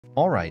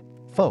Alright,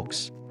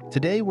 folks,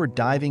 today we're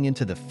diving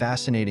into the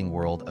fascinating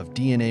world of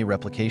DNA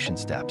replication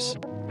steps.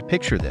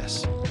 Picture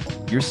this.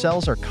 Your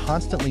cells are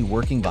constantly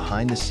working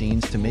behind the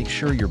scenes to make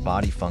sure your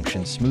body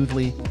functions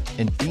smoothly,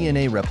 and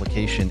DNA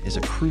replication is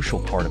a crucial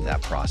part of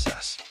that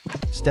process.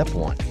 Step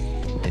 1.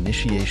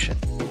 Initiation.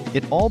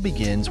 It all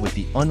begins with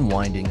the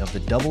unwinding of the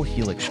double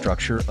helix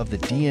structure of the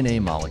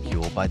DNA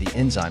molecule by the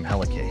enzyme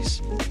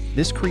helicase.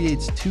 This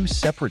creates two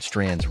separate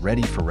strands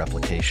ready for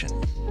replication.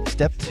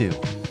 Step 2.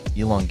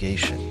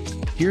 Elongation.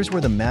 Here's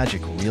where the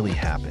magic really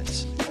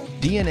happens.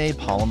 DNA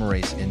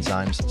polymerase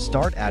enzymes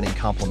start adding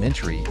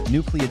complementary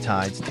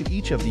nucleotides to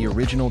each of the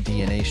original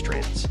DNA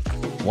strands.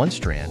 One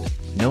strand,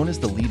 known as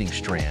the leading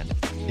strand,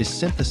 is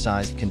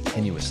synthesized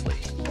continuously,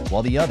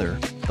 while the other,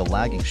 the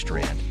lagging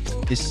strand,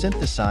 is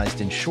synthesized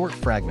in short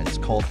fragments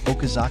called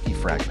Okazaki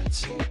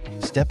fragments.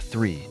 Step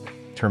 3.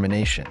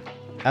 Termination.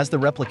 As the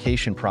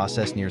replication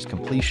process nears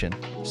completion,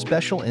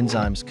 special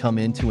enzymes come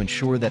in to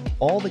ensure that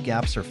all the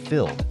gaps are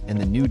filled and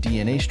the new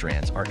DNA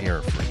strands are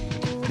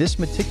error-free. This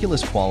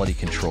meticulous quality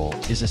control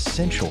is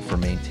essential for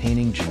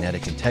maintaining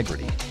genetic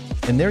integrity.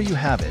 And there you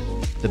have it,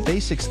 the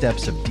basic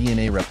steps of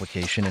DNA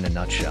replication in a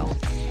nutshell.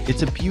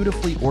 It's a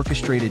beautifully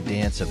orchestrated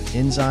dance of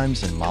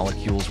enzymes and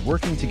molecules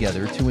working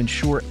together to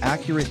ensure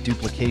accurate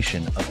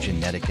duplication of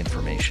genetic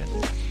information.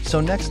 So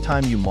next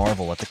time you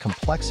marvel at the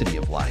complexity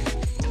of life,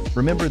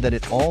 remember that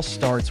it all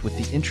starts with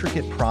the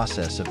intricate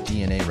process of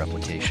DNA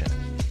replication.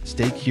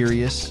 Stay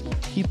curious,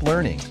 keep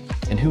learning,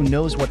 and who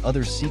knows what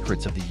other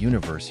secrets of the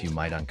universe you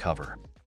might uncover.